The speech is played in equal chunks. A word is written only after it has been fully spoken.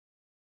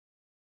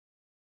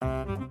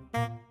Hello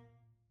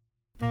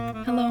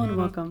and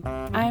welcome.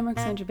 I am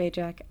Roxandra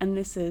Bajak, and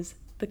this is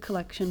the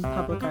Collection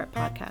Public Art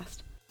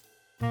Podcast.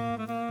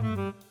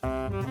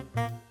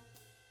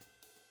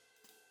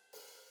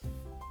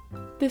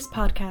 This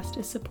podcast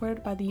is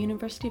supported by the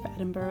University of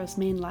Edinburgh's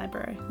main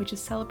library, which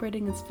is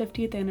celebrating its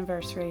 50th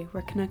anniversary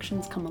where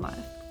connections come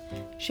alive.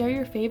 Share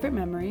your favorite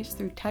memories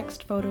through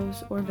text,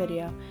 photos, or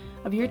video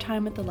of your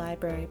time at the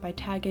library by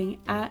tagging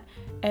at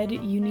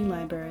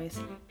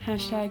 @UniLibraries,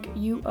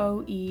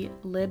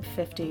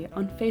 #UOELib50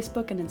 on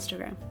Facebook and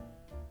Instagram.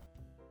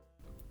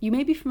 You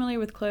may be familiar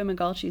with Chloe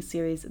Magalchi's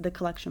series, The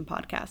Collection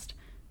Podcast.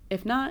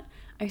 If not,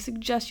 I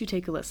suggest you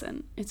take a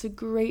listen. It's a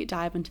great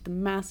dive into the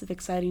massive,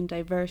 exciting,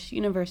 diverse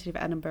University of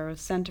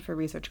Edinburgh's Centre for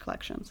Research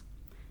Collections.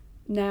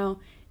 Now,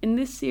 in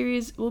this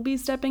series, we'll be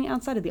stepping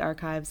outside of the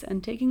archives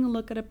and taking a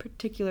look at a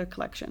particular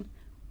collection,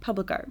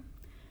 public art.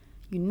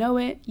 You know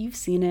it, you've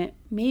seen it,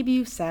 maybe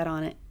you've sat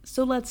on it,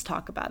 so let's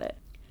talk about it.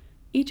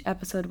 Each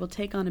episode will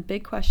take on a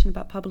big question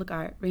about public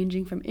art,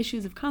 ranging from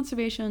issues of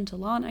conservation to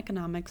law and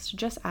economics to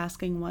just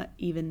asking what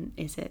even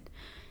is it.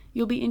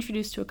 You'll be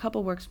introduced to a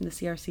couple works from the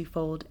CRC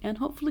fold and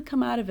hopefully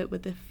come out of it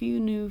with a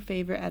few new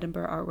favorite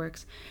Edinburgh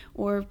artworks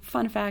or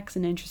fun facts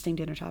and interesting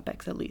dinner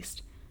topics at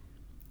least.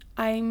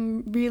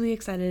 I'm really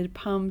excited,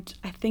 pumped.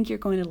 I think you're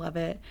going to love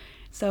it.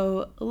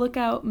 So look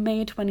out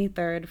May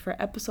 23rd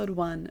for episode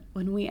 1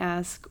 when we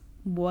ask,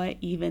 what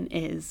even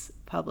is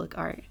public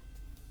art?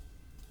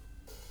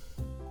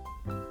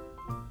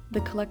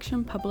 The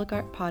Collection Public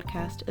Art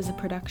Podcast is a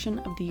production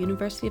of the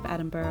University of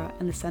Edinburgh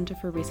and the Centre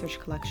for Research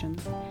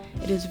Collections.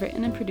 It is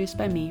written and produced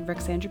by me,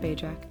 Roxandra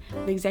Bajak,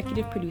 the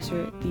executive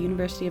producer at the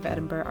University of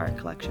Edinburgh Art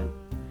Collection.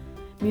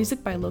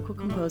 Music by local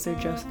composer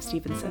Joseph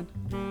Stevenson.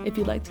 If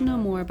you'd like to know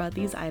more about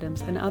these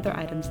items and other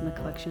items in the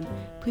collection,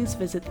 please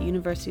visit the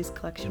university's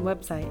collection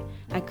website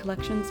at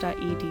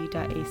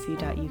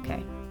collections.ed.ac.uk.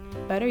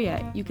 Better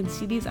yet, you can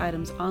see these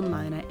items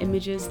online at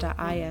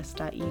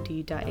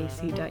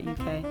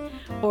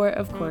images.is.ed.ac.uk, or,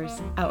 of course,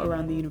 out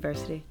around the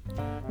university.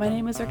 My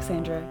name is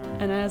Roxandra,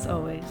 and as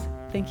always,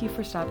 thank you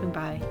for stopping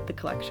by the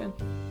collection.